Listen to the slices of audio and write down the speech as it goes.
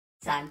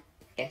Son,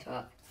 guess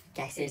what?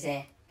 Guess who's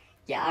here?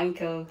 Your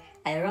uncle.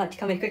 Hey, Raj,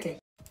 come here quickly.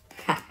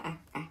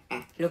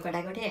 Look what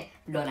I got here.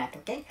 Donut,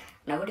 okay?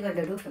 Now what you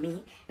gotta do for me,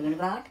 you're gonna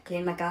go out,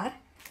 clean my car,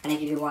 and I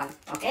give you one,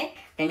 okay?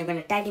 Then you're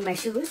gonna tidy my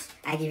shoes,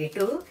 I give you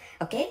two,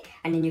 okay?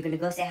 And then you're gonna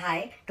go say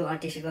hi to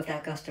Auntie Sugar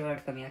across the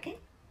road for me, okay?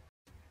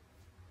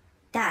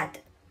 Dad,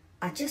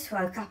 I just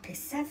woke up, it's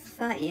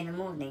 7:30 in the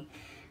morning.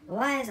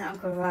 Why is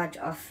Uncle Raj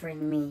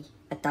offering me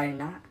a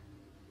donut?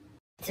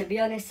 To be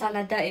honest, son,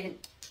 I don't even...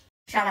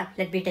 Shut up,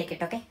 let me take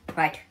it, okay?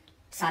 Right,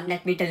 son,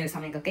 let me tell you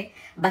something, okay?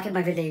 Back in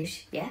my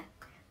village, yeah?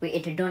 We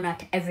eat a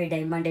donut every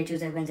day, Monday,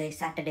 Tuesday, Wednesday,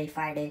 Saturday,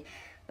 Friday,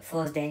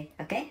 Thursday,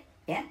 okay?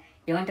 Yeah?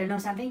 You want to know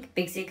something?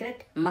 Big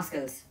secret?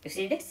 Muscles. You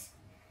see this?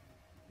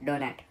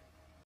 Donut.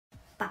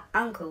 But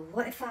uncle,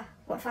 what if I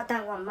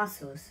don't want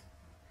muscles?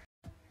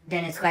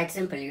 Then it's quite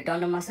simple. You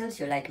don't know muscles,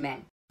 you're like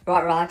men.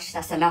 Right, Raj,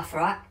 that's enough,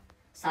 right?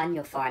 Son,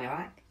 you're fine,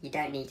 alright? You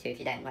don't need to if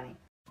you don't want it.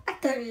 I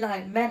don't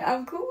like men,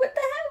 uncle. What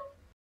the hell?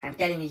 I'm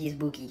telling you, he's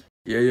bookie.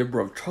 Yeah,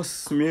 bro.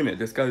 Trust me, innit?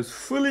 This guy's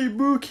fully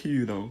bookie,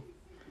 you know.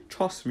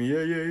 Trust me,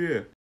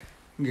 yeah.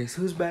 Guess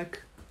who's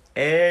back?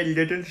 Hey,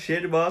 little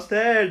shit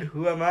bastard.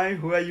 Who am I?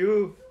 Who are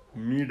you?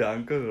 Me, the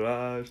Uncle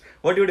Raj.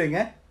 What are you doing,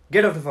 eh?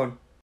 Get off the phone.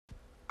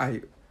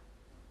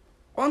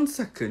 1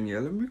 second, yeah.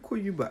 Let me call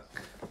you back.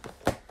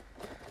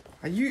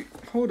 Are you...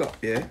 Hold up,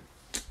 yeah?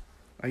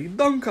 Are you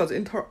done, cuz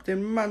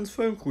interrupting man's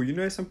phone call? You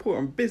know it's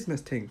important business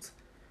things.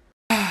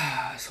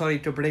 Sorry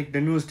to break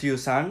the news to you,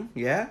 son,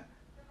 yeah?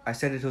 I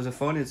said it was a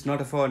phone. It's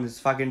not a phone. It's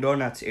fucking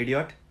donuts,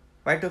 idiot.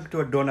 Why talk to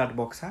a donut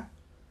box, huh?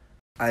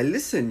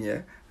 Listen,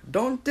 yeah?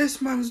 Don't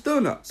diss man's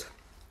donuts.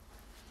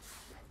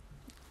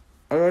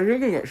 Or you're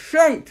gonna get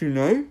shanked, you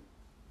know?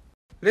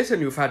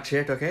 Listen, you fat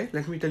shit, okay?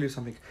 Let me tell you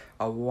something.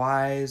 A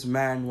wise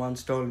man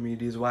once told me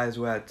these wise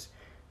words.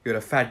 You're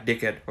a fat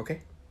dickhead,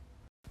 okay?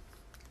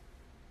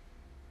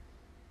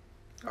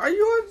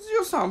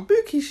 You sound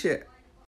bookie shit.